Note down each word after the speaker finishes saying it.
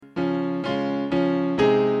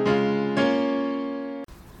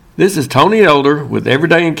This is Tony Elder with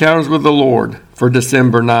Everyday Encounters with the Lord for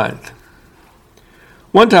December 9th.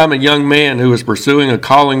 One time a young man who was pursuing a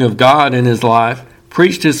calling of God in his life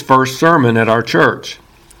preached his first sermon at our church.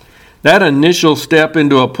 That initial step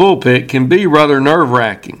into a pulpit can be rather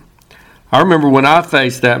nerve-wracking. I remember when I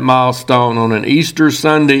faced that milestone on an Easter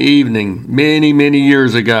Sunday evening many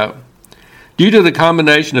years ago. Due to the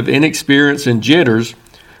combination of inexperience and jitters,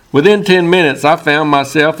 within 10 minutes I found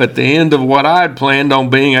myself at the end of what I had planned on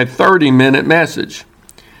being a 30-minute message.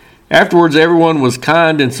 Afterwards, everyone was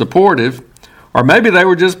kind and supportive, or maybe they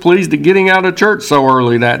were just pleased at getting out of church so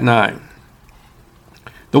early that night.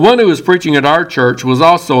 The one who was preaching at our church was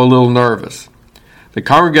also a little nervous. The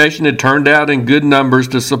congregation had turned out in good numbers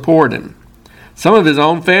to support him. Some of his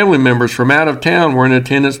own family members from out of town were in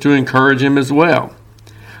attendance to encourage him as well.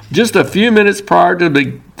 Just a few minutes prior to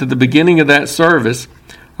the beginning of that service,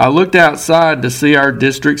 I looked outside to see our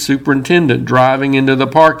district superintendent driving into the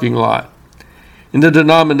parking lot. In the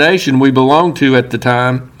denomination we belonged to at the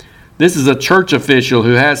time, this is a church official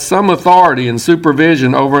who has some authority and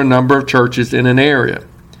supervision over a number of churches in an area.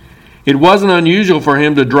 It wasn't unusual for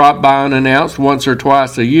him to drop by unannounced once or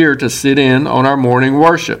twice a year to sit in on our morning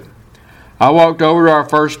worship. I walked over to our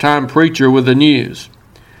first-time preacher with the news.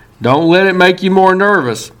 Don't let it make you more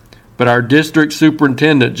nervous, but our district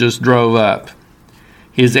superintendent just drove up.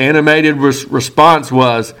 His animated response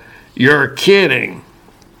was, "You're kidding."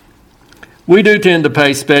 We do tend to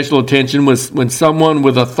pay special attention when someone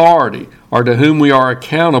with authority or to whom we are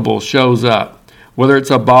accountable shows up, whether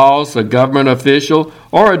it's a boss, a government official,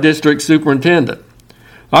 or a district superintendent.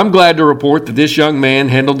 I'm glad to report that this young man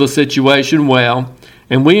handled the situation well,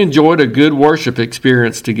 and we enjoyed a good worship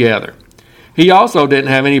experience together. He also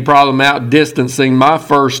didn't have any problem outdistancing my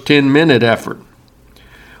first 10-minute effort.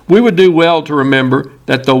 We would do well to remember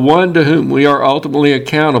that the one to whom we are ultimately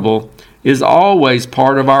accountable is always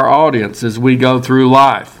part of our audience as we go through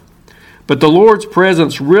life. But the Lord's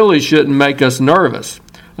presence really shouldn't make us nervous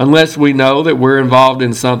unless we know that we're involved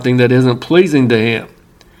in something that isn't pleasing to Him.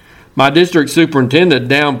 My district superintendent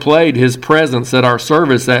downplayed his presence at our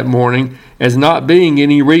service that morning as not being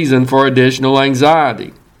any reason for additional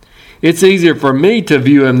anxiety. It's easier for me to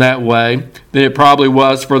view him that way than it probably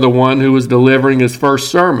was for the one who was delivering his first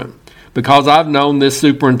sermon, because I've known this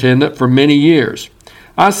superintendent for many years.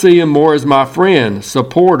 I see him more as my friend,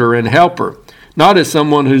 supporter, and helper, not as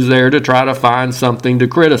someone who's there to try to find something to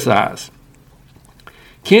criticize.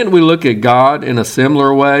 Can't we look at God in a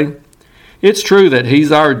similar way? It's true that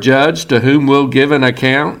He's our judge to whom we'll give an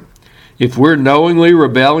account. If we're knowingly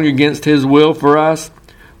rebelling against His will for us,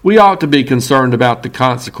 we ought to be concerned about the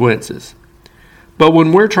consequences. But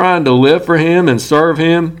when we're trying to live for Him and serve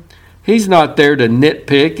Him, He's not there to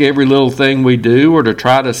nitpick every little thing we do or to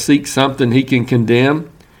try to seek something He can condemn.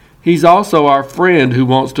 He's also our friend who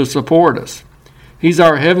wants to support us. He's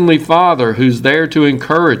our Heavenly Father who's there to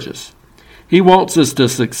encourage us. He wants us to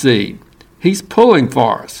succeed. He's pulling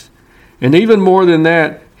for us. And even more than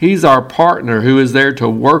that, He's our partner who is there to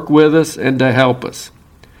work with us and to help us.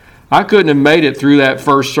 I couldn't have made it through that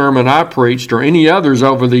first sermon I preached or any others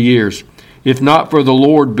over the years if not for the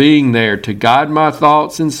Lord being there to guide my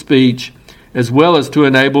thoughts and speech, as well as to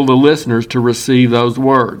enable the listeners to receive those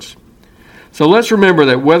words. So let's remember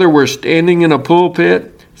that whether we're standing in a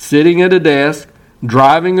pulpit, sitting at a desk,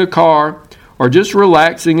 driving a car, or just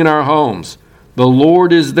relaxing in our homes, the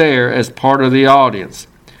Lord is there as part of the audience.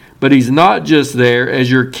 But He's not just there as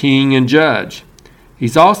your king and judge.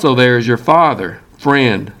 He's also there as your Father,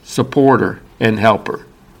 friend, supporter, and helper.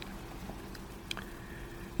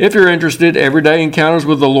 If you're interested, Everyday Encounters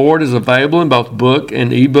with the Lord is available in both book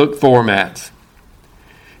and ebook formats.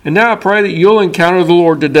 And now I pray that you'll encounter the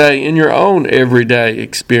Lord today in your own everyday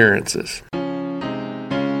experiences.